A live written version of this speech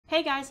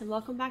Hey guys, and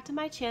welcome back to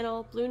my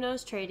channel, Blue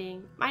Nose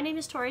Trading. My name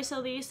is Tori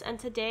Solis, and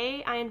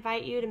today I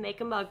invite you to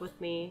make a mug with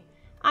me.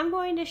 I'm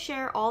going to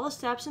share all the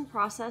steps and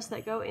process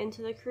that go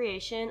into the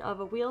creation of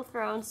a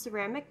wheel-thrown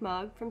ceramic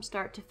mug from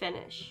start to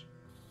finish.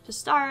 To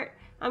start,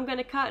 I'm going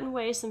to cut and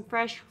weigh some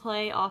fresh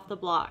clay off the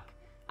block.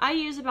 I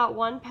use about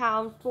 1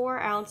 pound 4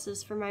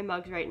 ounces for my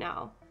mugs right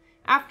now.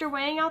 After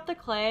weighing out the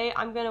clay,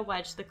 I'm going to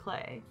wedge the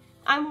clay.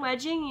 I'm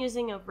wedging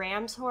using a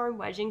ram's horn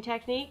wedging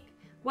technique.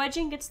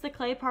 Wedging gets the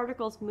clay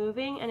particles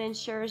moving and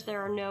ensures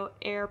there are no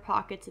air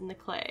pockets in the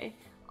clay,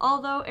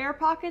 although air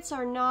pockets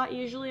are not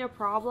usually a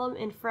problem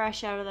in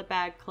fresh out of the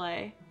bag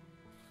clay.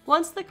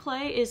 Once the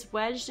clay is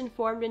wedged and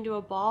formed into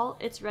a ball,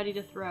 it's ready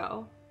to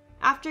throw.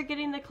 After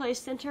getting the clay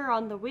center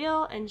on the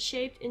wheel and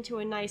shaped into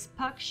a nice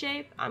puck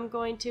shape, I'm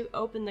going to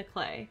open the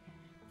clay.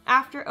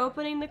 After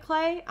opening the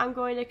clay, I'm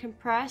going to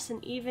compress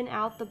and even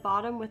out the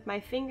bottom with my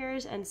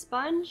fingers and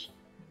sponge.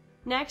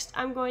 Next,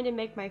 I'm going to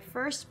make my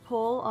first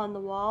pull on the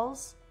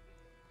walls.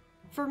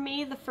 For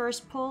me, the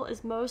first pull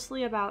is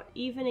mostly about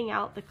evening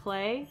out the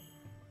clay.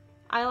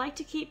 I like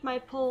to keep my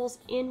pulls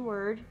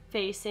inward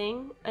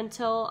facing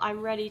until I'm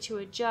ready to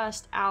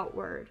adjust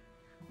outward.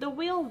 The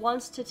wheel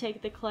wants to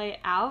take the clay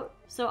out,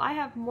 so I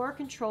have more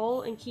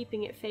control in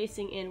keeping it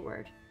facing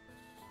inward.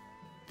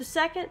 The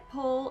second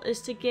pull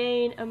is to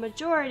gain a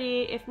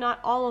majority, if not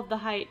all of the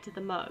height to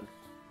the mug.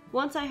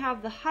 Once I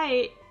have the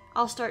height,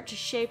 I'll start to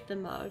shape the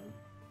mug.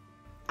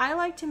 I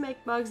like to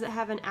make mugs that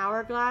have an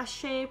hourglass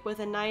shape with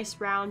a nice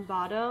round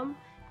bottom.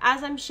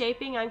 As I'm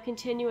shaping, I'm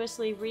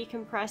continuously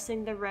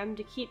recompressing the rim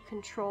to keep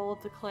control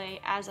of the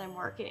clay as I'm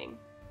working.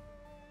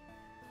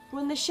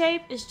 When the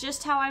shape is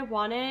just how I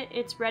want it,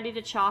 it's ready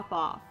to chop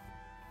off.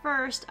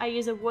 First, I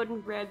use a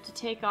wooden rib to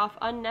take off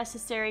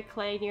unnecessary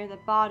clay near the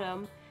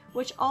bottom,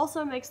 which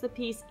also makes the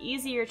piece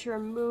easier to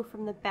remove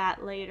from the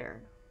bat later.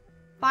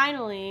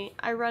 Finally,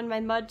 I run my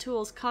mud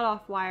tool's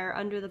cutoff wire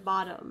under the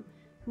bottom.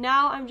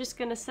 Now I'm just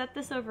going to set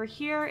this over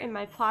here in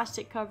my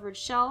plastic covered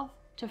shelf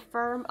to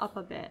firm up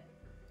a bit.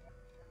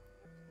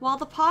 While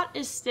the pot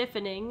is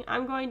stiffening,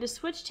 I'm going to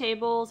switch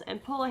tables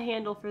and pull a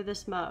handle for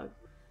this mug.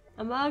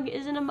 A mug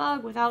isn't a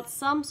mug without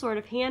some sort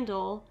of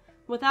handle.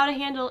 Without a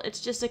handle, it's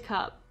just a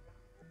cup.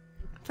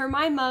 For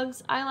my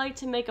mugs, I like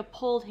to make a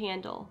pulled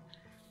handle.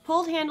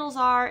 Pulled handles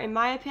are, in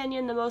my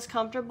opinion, the most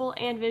comfortable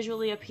and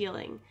visually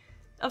appealing.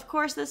 Of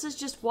course, this is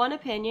just one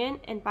opinion,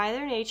 and by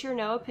their nature,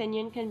 no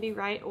opinion can be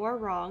right or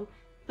wrong.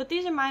 But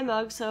these are my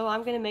mugs, so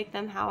I'm going to make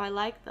them how I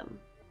like them.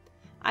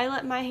 I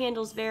let my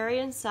handles vary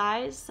in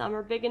size. Some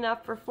are big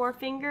enough for 4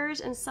 fingers,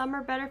 and some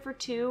are better for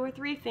 2 or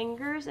 3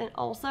 fingers, and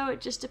also it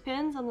just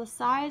depends on the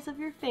size of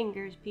your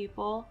fingers,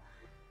 people.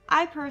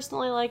 I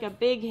personally like a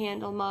big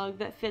handle mug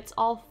that fits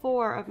all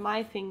 4 of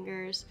my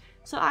fingers,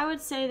 so I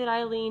would say that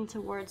I lean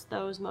towards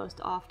those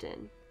most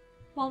often.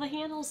 While the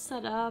handle's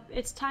set up,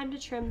 it's time to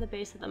trim the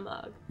base of the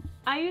mug.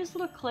 I use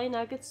little clay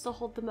nuggets to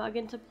hold the mug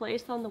into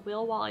place on the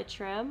wheel while I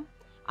trim.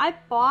 I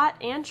bought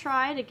and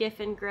tried a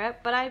Giffen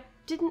grip, but I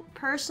didn't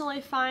personally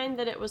find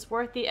that it was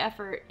worth the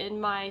effort in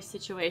my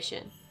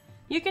situation.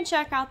 You can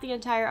check out the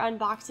entire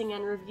unboxing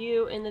and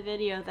review in the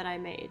video that I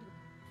made.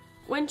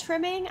 When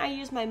trimming, I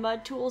use my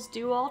Mud Tools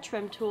Do-All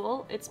Trim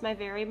Tool. It's my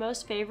very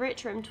most favorite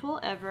trim tool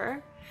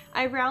ever.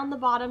 I round the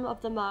bottom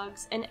of the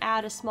mugs and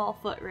add a small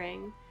foot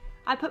ring.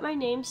 I put my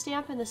name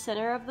stamp in the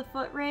center of the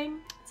foot ring.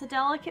 It's a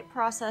delicate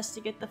process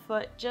to get the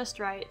foot just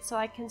right so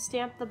I can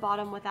stamp the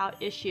bottom without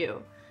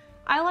issue.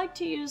 I like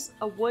to use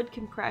a wood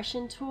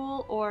compression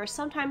tool or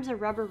sometimes a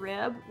rubber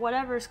rib,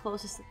 whatever's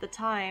closest at the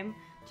time,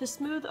 to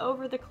smooth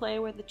over the clay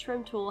where the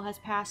trim tool has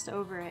passed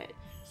over it.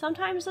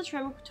 Sometimes the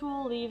trim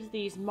tool leaves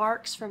these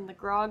marks from the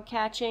grog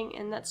catching,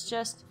 and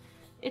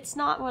it's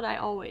not what I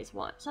always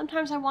want.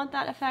 Sometimes I want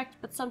that effect,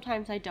 but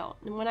sometimes I don't.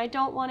 And when I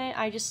don't want it,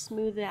 I just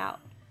smooth it out.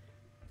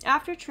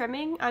 After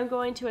trimming, I'm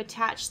going to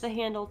attach the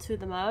handle to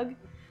the mug.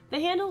 The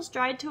handle's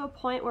dried to a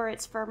point where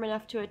it's firm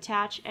enough to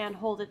attach and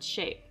hold its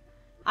shape.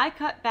 I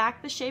cut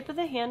back the shape of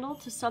the handle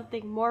to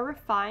something more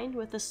refined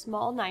with a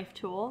small knife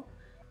tool.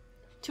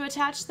 To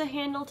attach the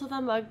handle to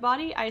the mug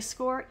body, I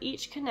score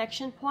each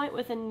connection point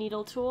with a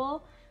needle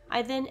tool.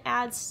 I then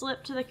add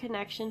slip to the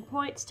connection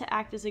points to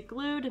act as a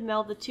glue to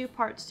meld the two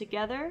parts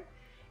together.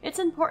 It's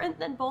important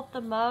that both the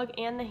mug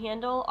and the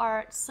handle are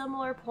at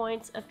similar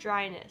points of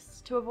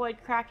dryness to avoid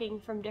cracking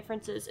from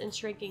differences in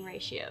shrinking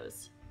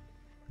ratios.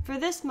 For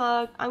this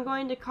mug, I'm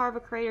going to carve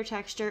a crater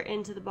texture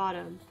into the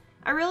bottom.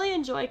 I really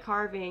enjoy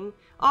carving.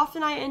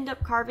 Often I end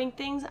up carving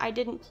things I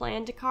didn't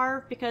plan to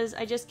carve because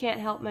I just can't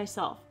help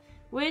myself,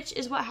 which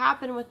is what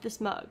happened with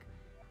this mug.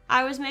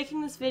 I was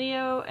making this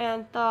video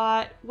and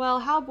thought,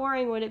 well, how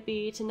boring would it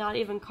be to not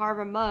even carve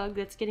a mug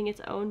that's getting its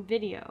own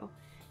video?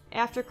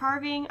 After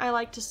carving, I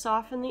like to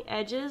soften the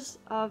edges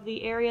of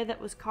the area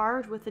that was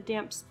carved with a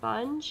damp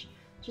sponge,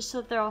 just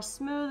so that they're all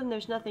smooth and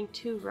there's nothing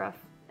too rough.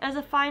 As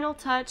a final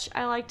touch,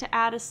 I like to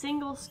add a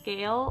single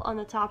scale on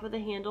the top of the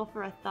handle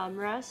for a thumb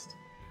rest.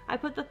 I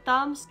put the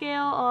thumb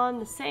scale on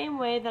the same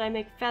way that I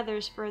make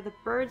feathers for the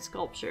bird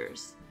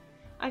sculptures.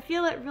 I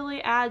feel it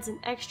really adds an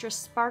extra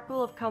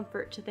sparkle of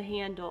comfort to the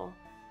handle.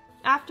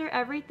 After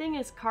everything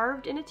is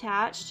carved and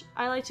attached,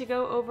 I like to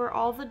go over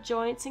all the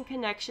joints and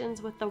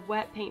connections with the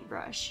wet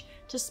paintbrush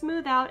to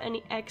smooth out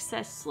any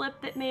excess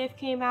slip that may have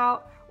came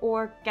out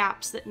or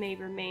gaps that may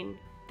remain.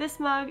 This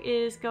mug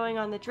is going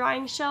on the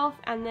drying shelf,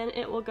 and then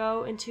it will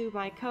go into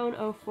my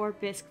Cone 04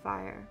 bisque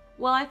fire.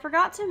 Well, I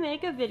forgot to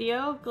make a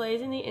video of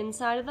glazing the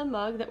inside of the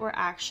mug that we're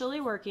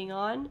actually working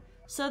on,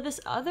 so this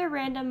other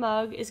random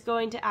mug is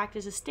going to act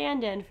as a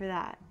stand-in for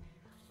that.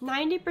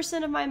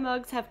 90% of my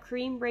mugs have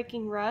cream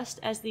breaking rust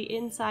as the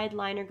inside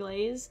liner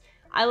glaze.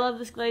 I love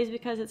this glaze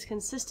because it's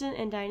consistent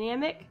and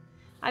dynamic.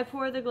 I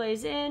pour the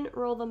glaze in,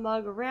 roll the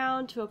mug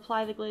around to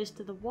apply the glaze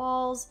to the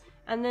walls,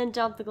 and then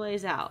dump the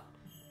glaze out.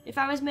 If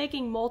I was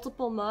making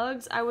multiple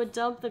mugs, I would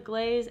dump the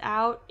glaze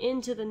out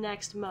into the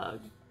next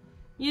mug.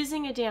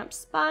 Using a damp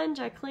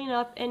sponge, I clean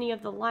up any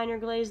of the liner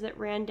glaze that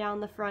ran down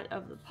the front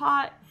of the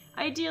pot.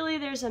 Ideally,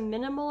 there's a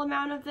minimal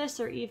amount of this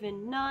or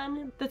even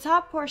none. The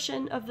top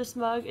portion of this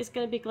mug is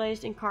going to be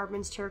glazed in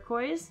Carbon's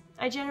turquoise.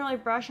 I generally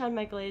brush on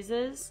my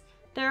glazes.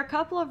 There are a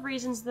couple of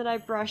reasons that I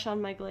brush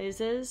on my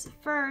glazes.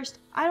 First,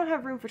 I don't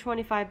have room for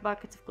 25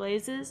 buckets of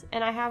glazes,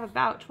 and I have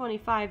about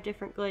 25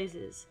 different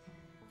glazes.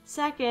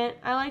 Second,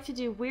 I like to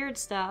do weird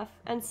stuff,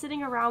 and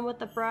sitting around with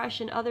the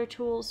brush and other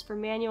tools for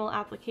manual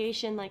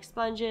application like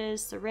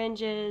sponges,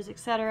 syringes,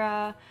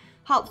 etc.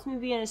 helps me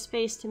be in a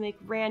space to make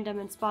random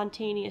and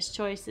spontaneous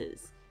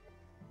choices.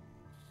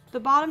 The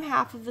bottom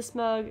half of this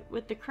mug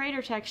with the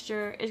crater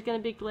texture is going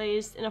to be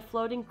glazed in a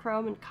floating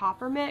chrome and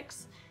copper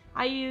mix.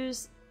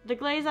 The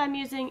glaze I'm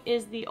using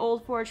is the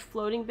Old Forge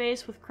floating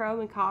base with chrome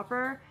and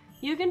copper.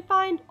 You can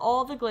find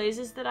all the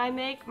glazes that I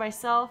make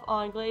myself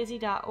on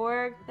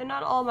glazy.org. They're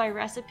not all my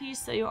recipes,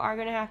 so you are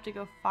going to have to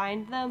go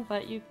find them,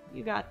 but you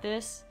got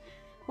this.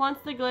 Once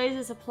the glaze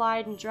is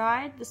applied and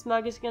dried, this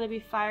mug is going to be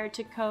fired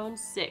to cone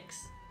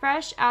 6.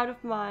 Fresh out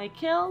of my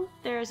kiln,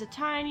 there is a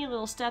tiny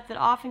little step that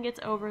often gets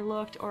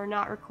overlooked or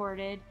not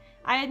recorded.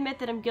 I admit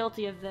that I'm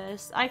guilty of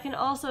this. I can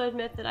also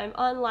admit that I'm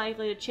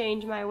unlikely to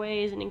change my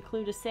ways and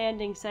include a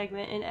sanding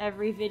segment in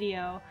every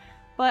video.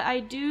 But I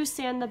do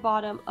sand the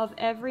bottom of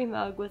every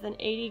mug with an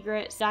 80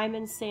 grit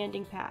diamond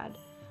sanding pad.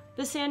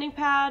 The sanding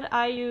pad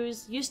I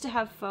used to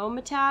have foam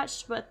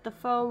attached, but the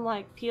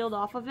foam peeled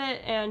off of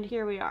it, and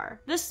here we are.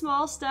 This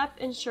small step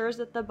ensures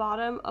that the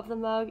bottom of the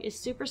mug is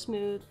super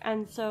smooth,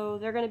 and so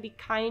they're going to be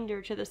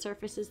kinder to the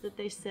surfaces that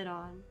they sit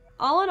on.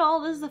 All in all,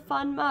 this is a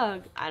fun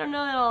mug. I don't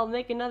know that I'll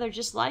make another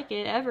just like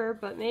it ever,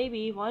 but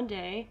maybe one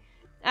day.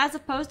 As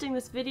of posting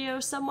this video,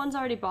 someone's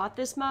already bought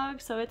this mug,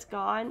 so it's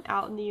gone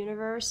out in the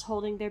universe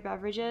holding their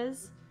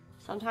beverages.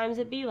 Sometimes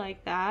it be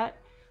like that.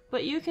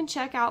 But you can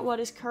check out what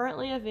is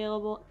currently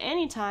available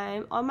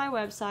anytime on my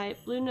website,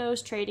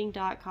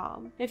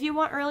 bluenosetrading.com. If you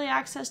want early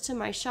access to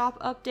my shop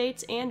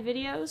updates and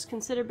videos,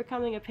 consider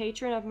becoming a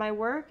patron of my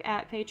work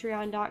at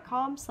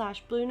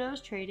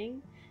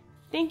patreon.com/bluenosetrading.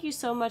 Thank you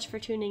so much for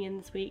tuning in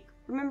this week.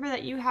 Remember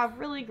that you have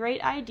really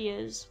great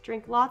ideas,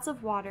 drink lots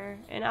of water,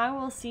 and I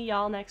will see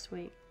y'all next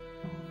week.